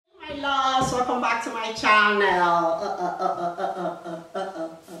girls, welcome back to my channel.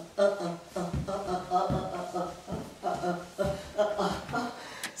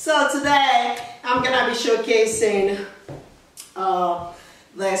 So today I'm gonna be showcasing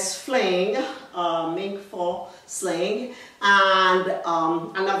this fling, Mink 4 sling, and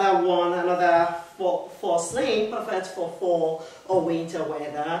another for sling, perfect for fall or winter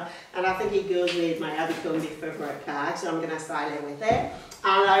weather. And I think it goes with my Abercrombie favorite bag, so I'm gonna style it with it.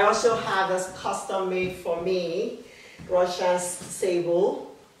 And I also have this custom made for me Russian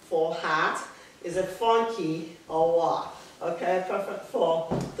sable for hat. Is it funky or what? Okay, perfect for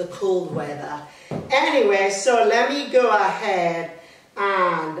the cold weather. Anyway, so let me go ahead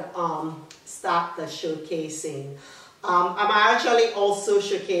and start the showcasing. I'm actually also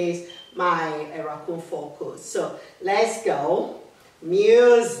showcase my raccoon fur coat. So let's go.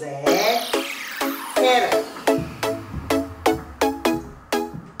 Music. Hit it.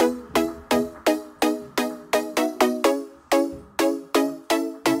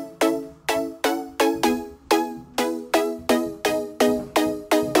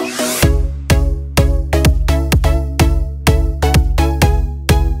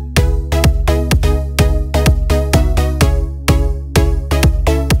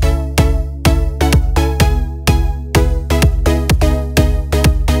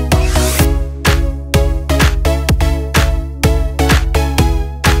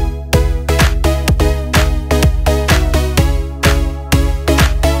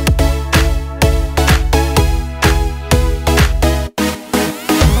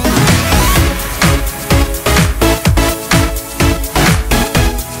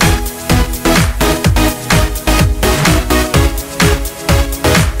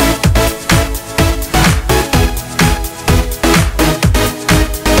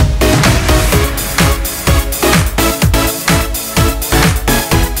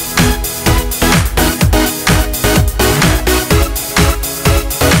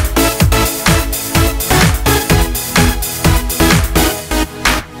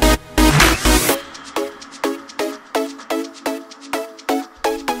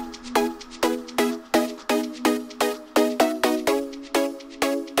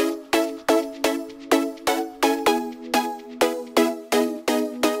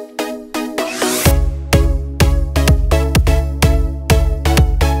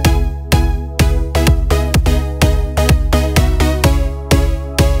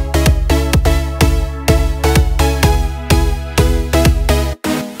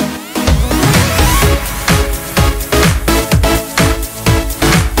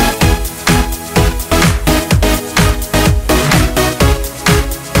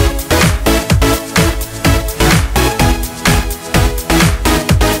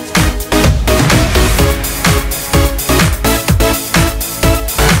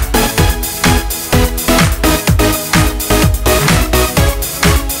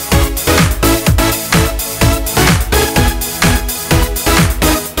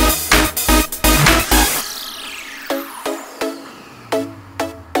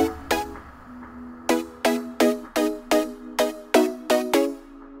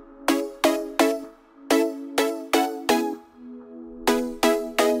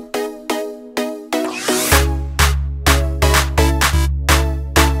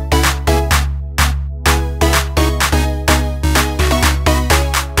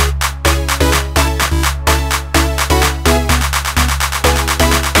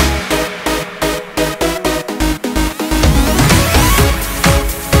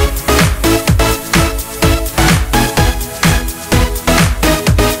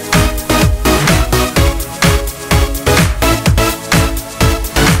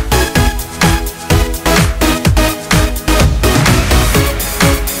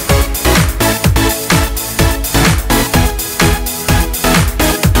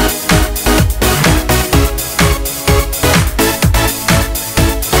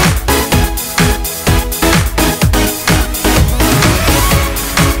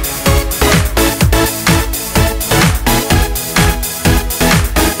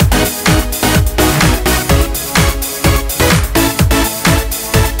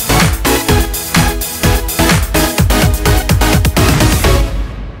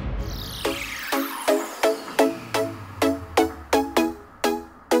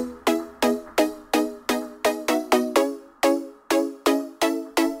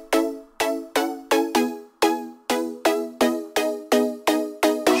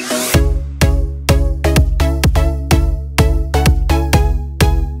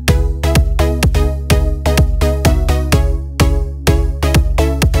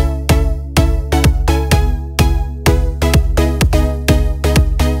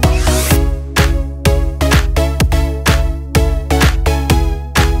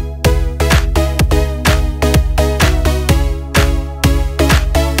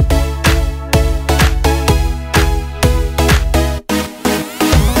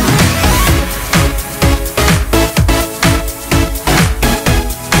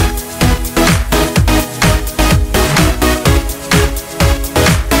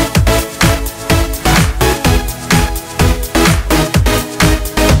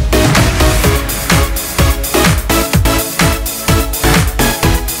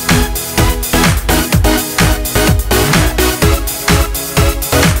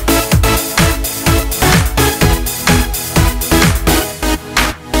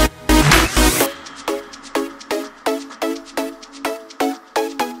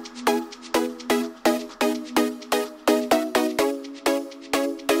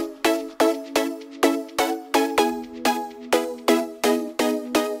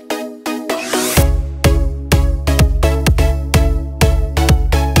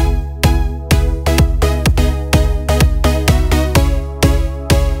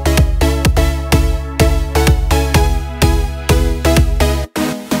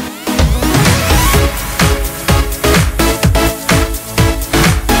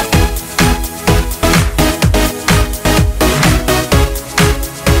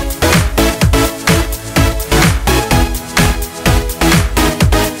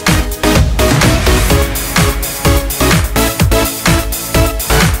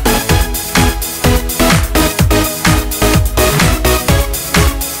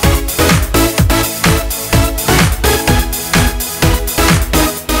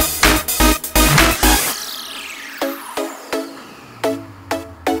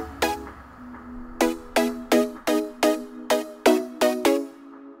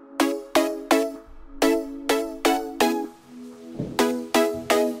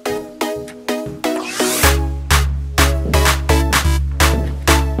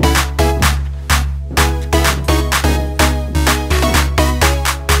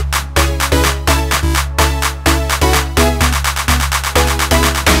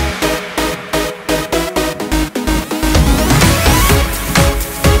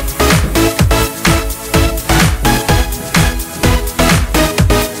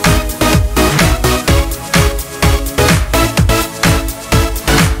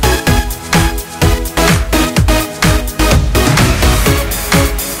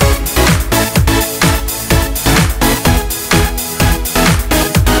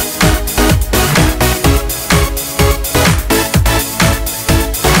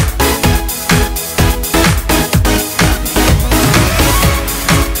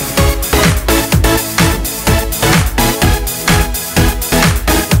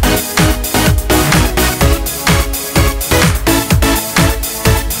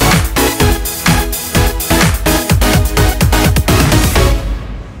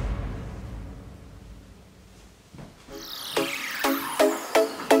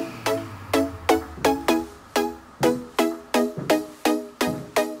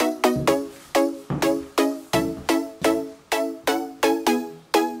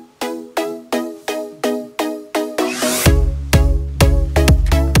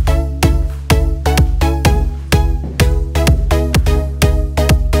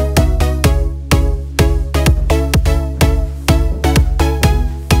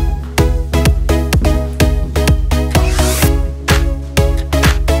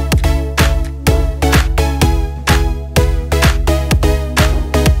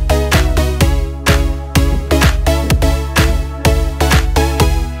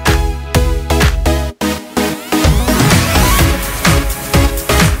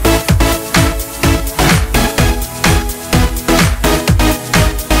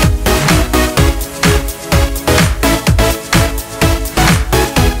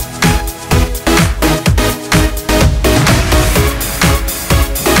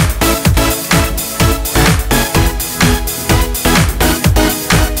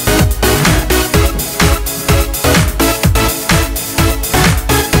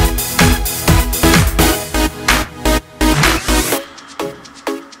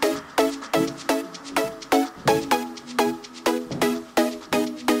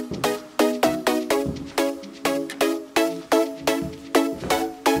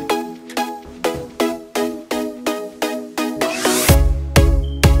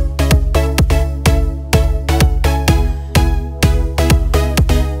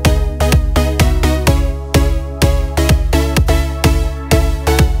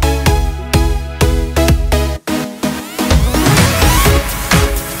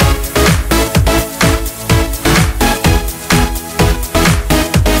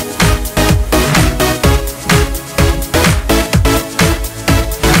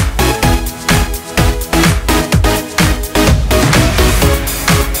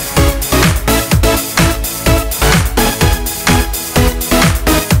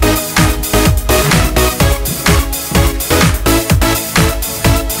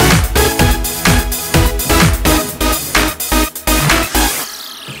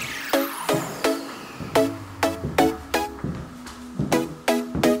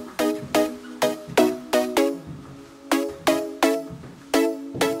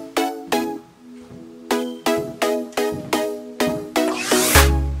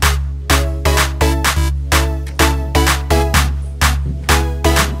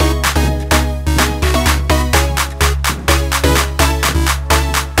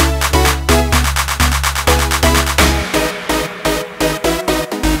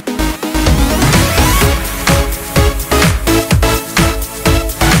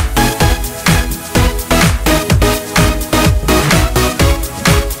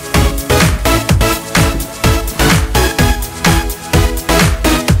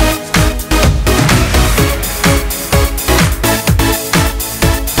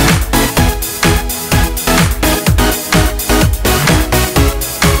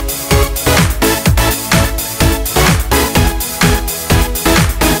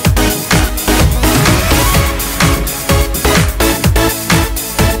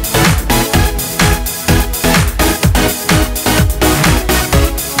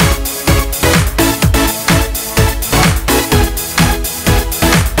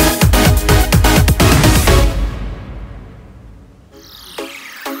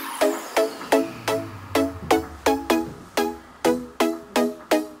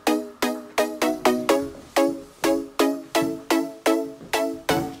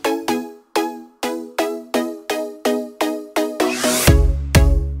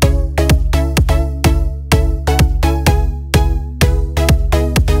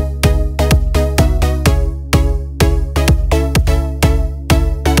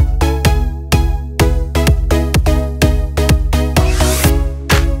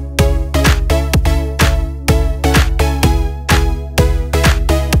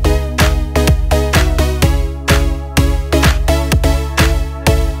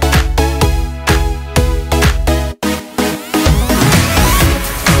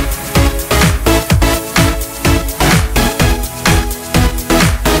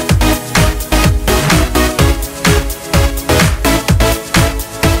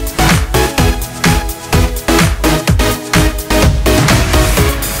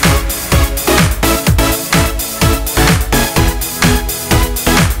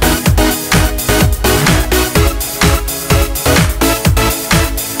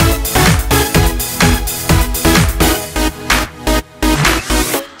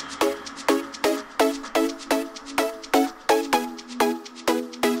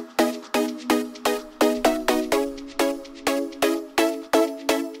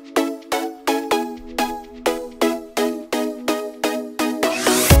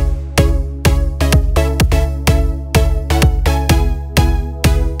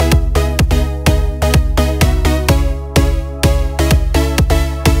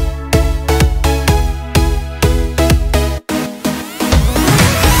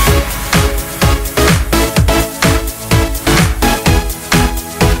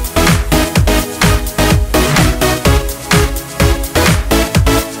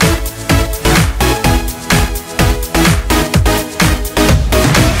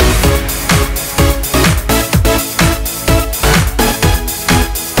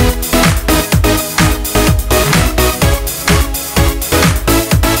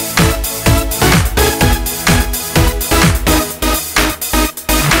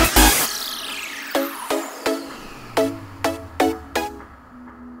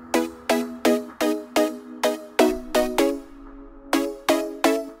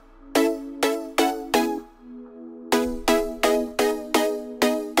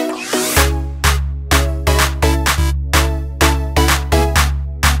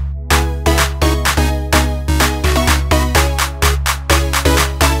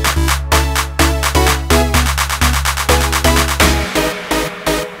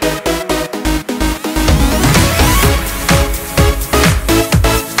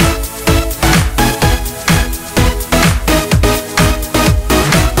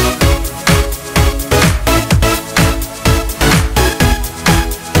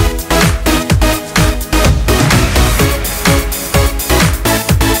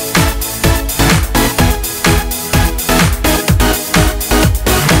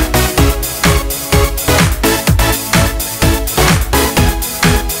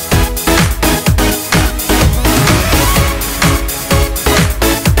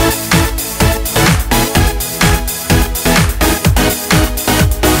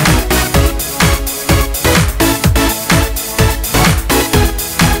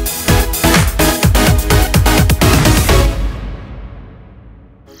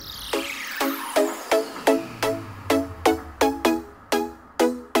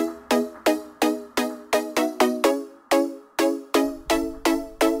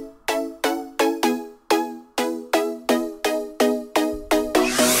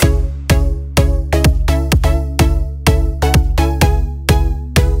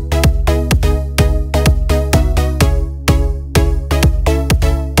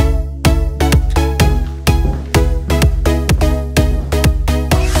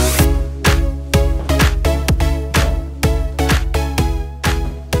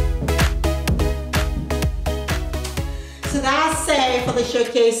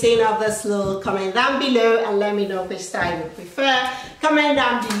 showcasing of this look, comment down below and let me know which style you prefer. Comment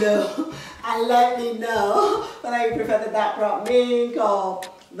down below and let me know whether you prefer the dark brown mink or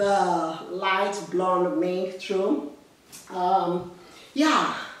the light blonde mink through.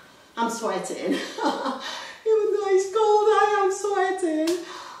 Yeah, I'm sweating. Even though it's cold, I am sweating.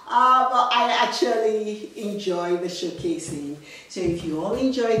 But I actually enjoy the showcasing. So if you all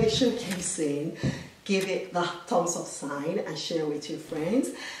enjoy the showcasing, give it the thumbs up sign and share with your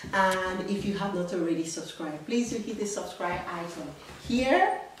friends. And if you have not already subscribed, please do hit the subscribe icon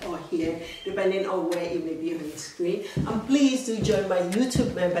here or here, depending on where it may be on the screen. And please do join my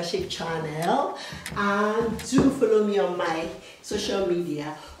YouTube membership channel and do follow me on my social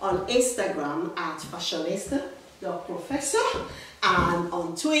media on Instagram at Fashionista.Professor and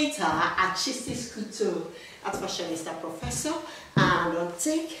on Twitter at Chistiskutu at Fashionista Professor and on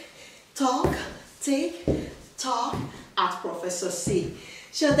TikTok at Professor C.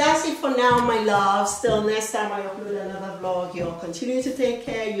 So that's it for now, my loves. Till next time I upload another vlog, you'll continue to take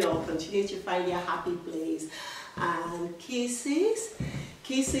care, you'll continue to find your happy place. And kisses,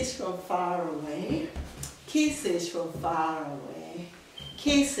 kisses from far away, kisses from far away,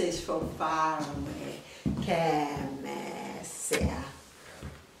 kisses from far away. Que me sea.